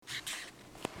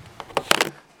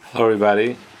Hello,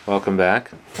 everybody. Welcome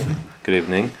back. Good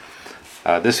evening.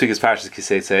 This week is Parashas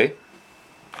Kisei,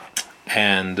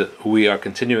 and we are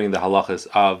continuing the halachas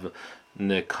of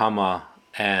Nekama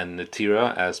and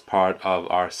Netira as part of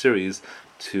our series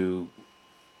to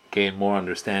gain more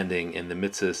understanding in the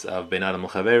mitzvahs of Bein Adam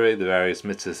L'Chaveri, the various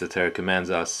mitzvahs that Torah commands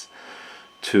us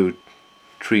to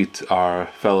treat our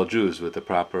fellow Jews with the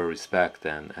proper respect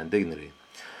and dignity.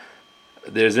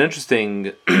 There's an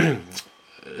interesting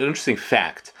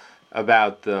fact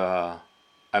about the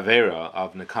Avera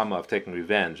of Nekama, of taking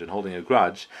revenge and holding a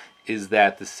grudge, is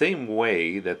that the same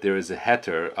way that there is a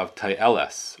heter of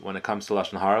Ta'i'eles when it comes to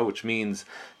Lashon Hara, which means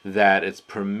that it's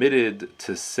permitted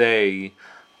to say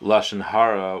Lashon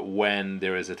Hara when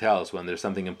there is a telos, when there's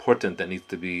something important that needs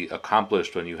to be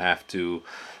accomplished, when you have to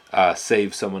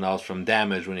save someone else from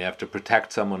damage, when you have to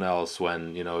protect someone else,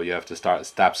 when you have to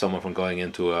stop someone from going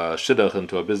into a shidduch,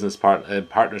 into a business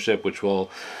partnership, which will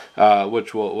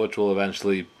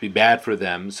eventually be bad for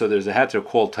them. So there's a heter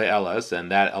called Ta'i'eles,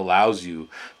 and that allows you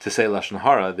to say Lashon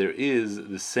Hara. There is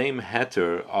the same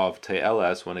heter of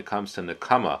Ta'i'eles when it comes to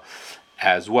Nekama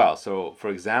as well. So, for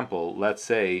example, let's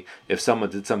say if someone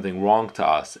did something wrong to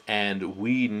us, and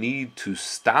we need to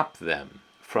stop them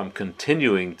from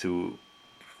continuing to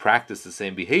practice the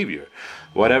same behavior,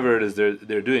 whatever it is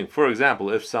they're doing. For example,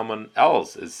 if someone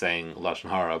else is saying Lashon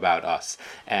Hara about us,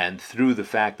 and through the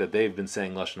fact that they've been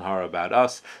saying Lashon Hara about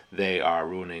us, they are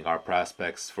ruining our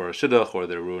prospects for a shidduch, or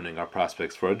they're ruining our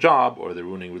prospects for a job, or they're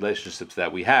ruining relationships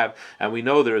that we have, and we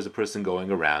know there is a person going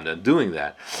around and doing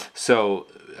that. So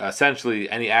essentially,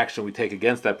 any action we take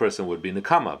against that person would be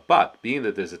nekama. But being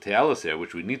that there's a te'elis here,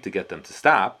 which we need to get them to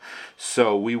stop,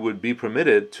 so we would be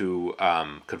permitted to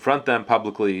confront them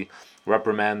publicly,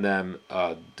 reprimand them,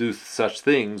 do such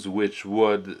things which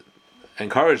would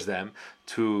encourage them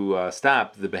to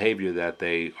stop the behavior that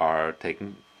they are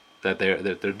taking, that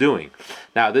they're doing.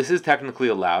 Now, this is technically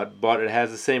allowed, but it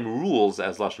has the same rules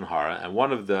as Lashon Hara, and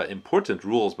one of the important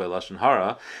rules by Lashon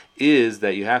Hara is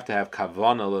that you have to have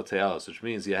kavana l'te'elos, which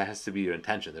means it has to be your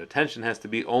intention. The intention has to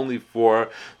be only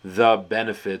for the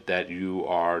benefit that you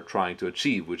are trying to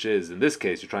achieve, which is, in this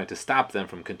case, you're trying to stop them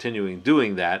from continuing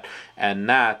doing that, and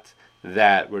not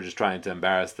that we're just trying to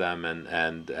embarrass them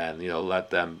and let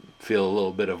them feel a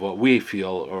little bit of what we feel,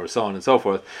 or so on and so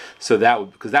forth. So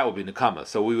because that would be nekama.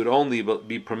 So we would only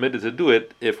be permitted to do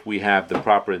it if we have the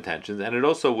proper intentions, and it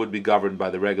also would be governed by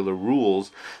the regular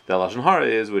rules that Lashon Hara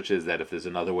is, which is that if there's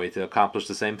another way to accomplish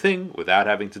the same thing without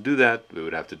having to do that, we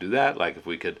would have to do that. Like if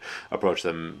we could approach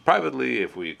them privately,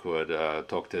 if we could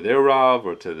talk to their Rav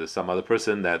or to some other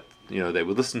person that they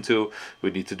would listen to,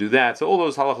 we need to do that. So all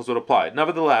those halachas would apply.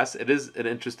 Nevertheless, it is an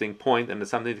interesting point, and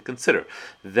it's something to consider,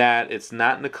 that it's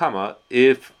not nekama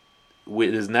if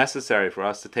it is necessary for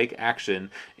us to take action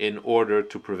in order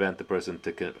to prevent the person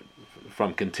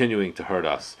from continuing to hurt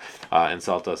us,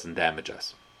 insult us, and damage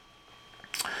us.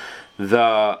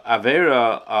 The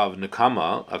avera of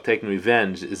nekama, of taking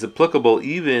revenge, is applicable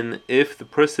even if the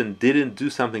person didn't do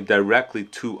something directly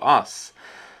to us.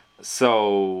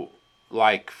 So,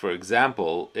 like, for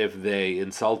example, if they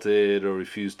insulted or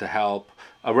refused to help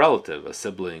a relative, a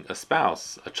sibling, a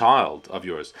spouse, a child of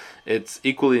yours, it's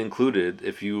equally included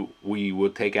if we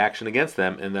would take action against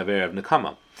them in the avera of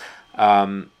nekama.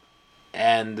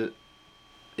 And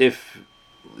if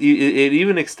it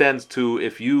even extends to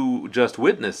if you just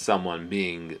witness someone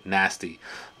being nasty,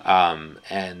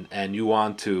 and you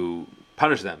want to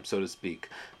punish them, so to speak,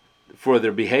 for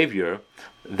their behavior,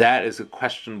 that is a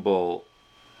questionable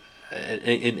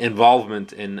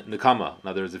involvement in nekama. In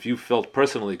other words, if you felt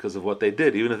personally because of what they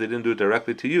did, even if they didn't do it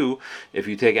directly to you, if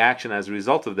you take action as a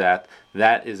result of that,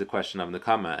 that is a question of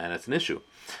nekama, and it's an issue.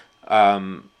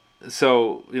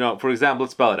 So, for example,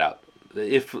 let's spell it out.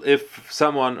 If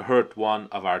someone hurt one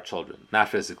of our children, not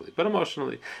physically, but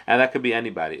emotionally, and that could be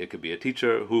anybody. It could be a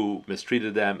teacher who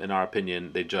mistreated them, in our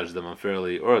opinion, they judged them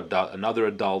unfairly, or another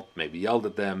adult maybe yelled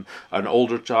at them,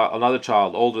 another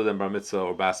child older than bar mitzvah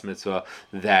or bas mitzvah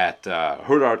that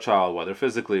hurt our child, whether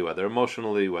physically, whether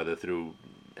emotionally, whether through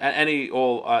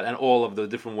all of the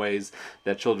different ways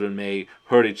that children may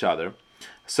hurt each other.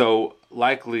 So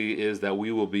likely is that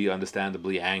we will be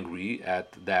understandably angry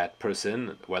at that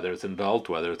person, whether it's an adult,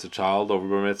 whether it's a child over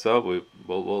bar mitzvah,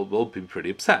 we'll be pretty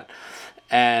upset.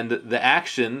 And the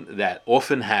action that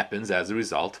often happens as a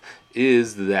result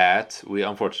is that we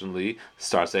unfortunately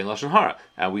start saying Lashon Hara,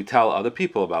 and we tell other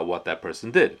people about what that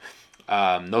person did.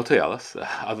 No te'elis,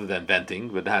 other than venting,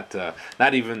 but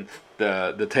not even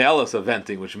the te'elis of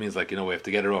venting, which means we have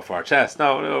to get it off our chest.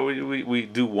 No, we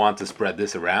do want to spread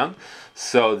this around.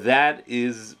 So that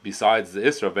is, besides the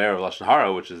Isra Be'er of Lashon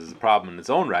Hara, which is a problem in its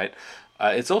own right,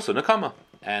 it's also nekama.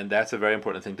 And that's a very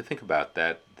important thing to think about,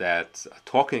 that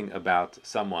talking about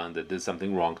someone that did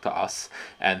something wrong to us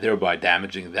and thereby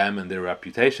damaging them and their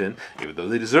reputation, even though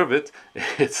they deserve it,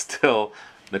 it's still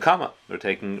nekama. They're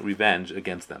taking revenge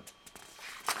against them.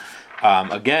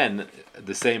 Again,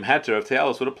 the same heter of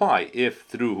te'elos would apply. If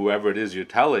through whoever it is you're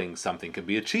telling something can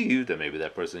be achieved, and maybe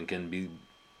that person can be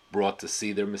brought to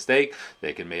see their mistake,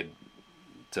 they can made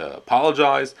to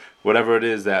apologize, whatever it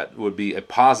is that would be a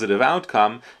positive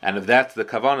outcome, and if that's the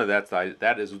kavanah,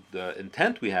 that is the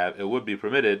intent we have, it would be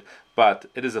permitted, but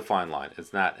it is a fine line.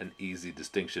 It's not an easy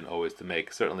distinction always to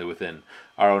make, certainly within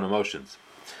our own emotions.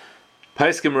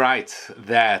 Paiskim writes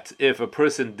that if a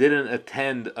person didn't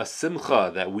attend a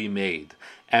simcha that we made,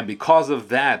 and because of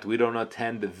that we don't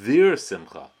attend their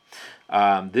simcha,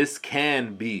 this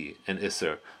can be an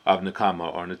isser of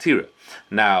nekama or natira.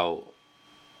 Now,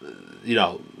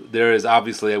 there is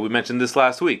obviously, we mentioned this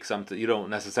last week, you don't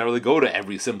necessarily go to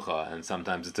every simcha, and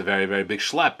sometimes it's a very, very big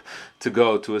schlep to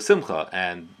go to a simcha,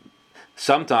 and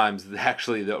sometimes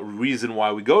actually the reason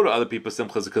why we go to other people's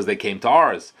simchas is because they came to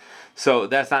ours. So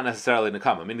that's not necessarily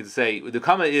nekama. Meaning to say,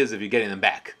 nekama is if you're getting them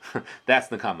back. That's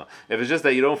nekama. If it's just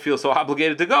that you don't feel so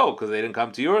obligated to go because they didn't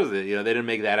come to yours, they didn't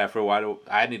make that effort, why do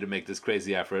I need to make this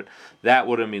crazy effort? That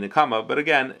wouldn't mean nekama. But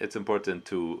again, it's important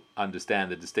to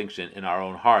understand the distinction in our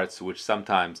own hearts, which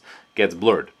sometimes gets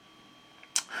blurred.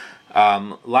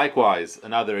 Likewise,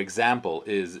 another example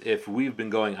is if we've been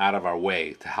going out of our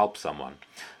way to help someone,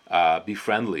 be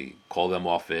friendly, call them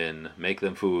often, make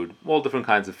them food, all different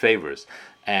kinds of favors.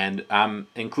 And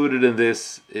included in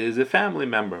this is a family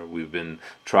member. We've been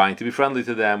trying to be friendly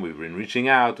to them, we've been reaching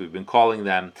out, we've been calling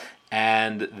them,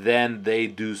 and then they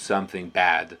do something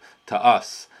bad to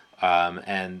us,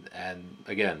 and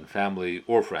again, family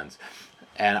or friends.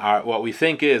 And what we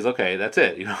think is, okay, that's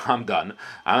it. I'm done.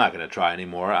 I'm not going to try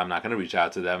anymore. I'm not going to reach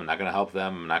out to them. I'm not going to help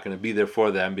them. I'm not going to be there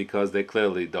for them because they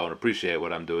clearly don't appreciate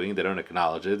what I'm doing. They don't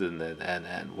acknowledge it.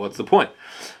 And what's the point?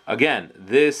 Again,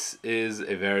 this is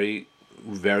a very,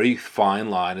 very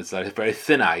fine line. It's like a very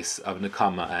thin ice of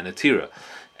nekama and atira.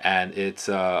 And it's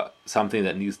something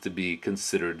that needs to be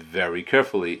considered very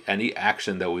carefully. Any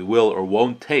action that we will or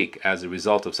won't take as a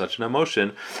result of such an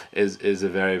emotion is a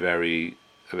very, very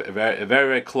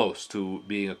very close to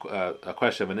being a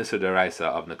question of an Isser Deraisa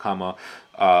of nekama,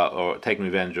 or taking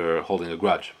revenge or holding a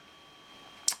grudge.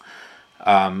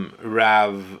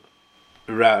 Rav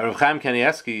Chaim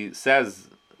Kanievsky says,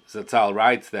 Zatzal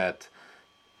writes that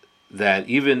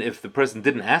even if the person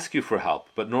didn't ask you for help,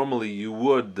 but normally you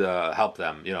would help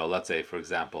them, let's say, for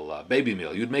example, a baby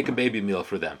meal. You'd make a baby meal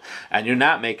for them. And you're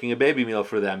not making a baby meal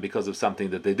for them because of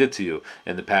something that they did to you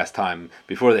in the past time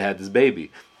before they had this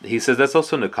baby. He says that's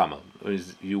also nekama.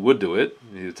 You would do it.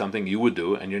 It's something you would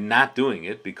do, and you're not doing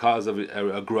it because of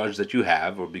a grudge that you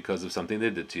have or because of something they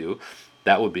did to you.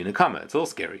 That would be nekama. It's a little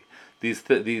scary. These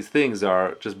things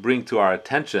are just bring to our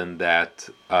attention that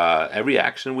every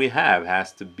action we have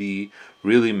has to be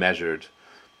really measured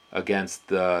against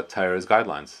the Torah's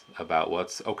guidelines about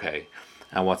what's okay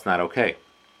and what's not okay.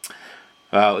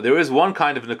 There is one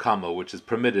kind of nekama which is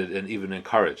permitted and even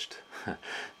encouraged.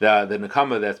 The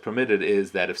nekama that's permitted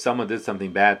is that if someone did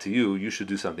something bad to you, you should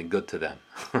do something good to them.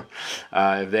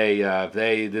 If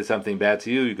they did something bad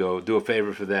to you, you go do a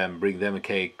favor for them, bring them a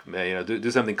cake,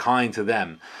 do something kind to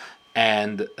them.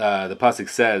 And the pasuk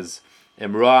says,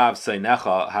 "Imrav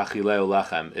seinecha hachileu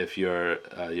lachem." If your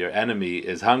enemy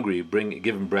is hungry,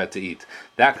 give him bread to eat.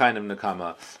 That kind of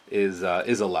nekama is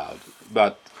allowed.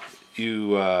 But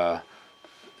the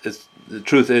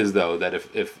truth is, though, that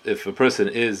if a person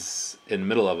is in the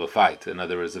middle of a fight, in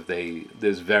other words, if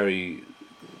there's very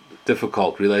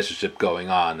difficult relationship going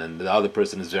on, and the other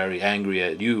person is very angry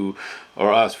at you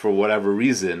or us for whatever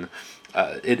reason,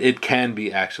 it can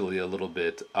be actually a little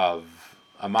bit of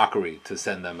a mockery to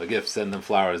send them a gift, send them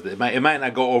flowers. It might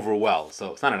not go over well,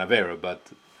 so it's not an avera, but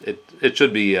it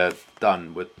should be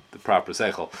done with the proper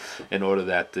seichel in order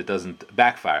that it doesn't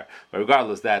backfire. But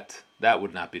regardless, that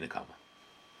would not be nekama.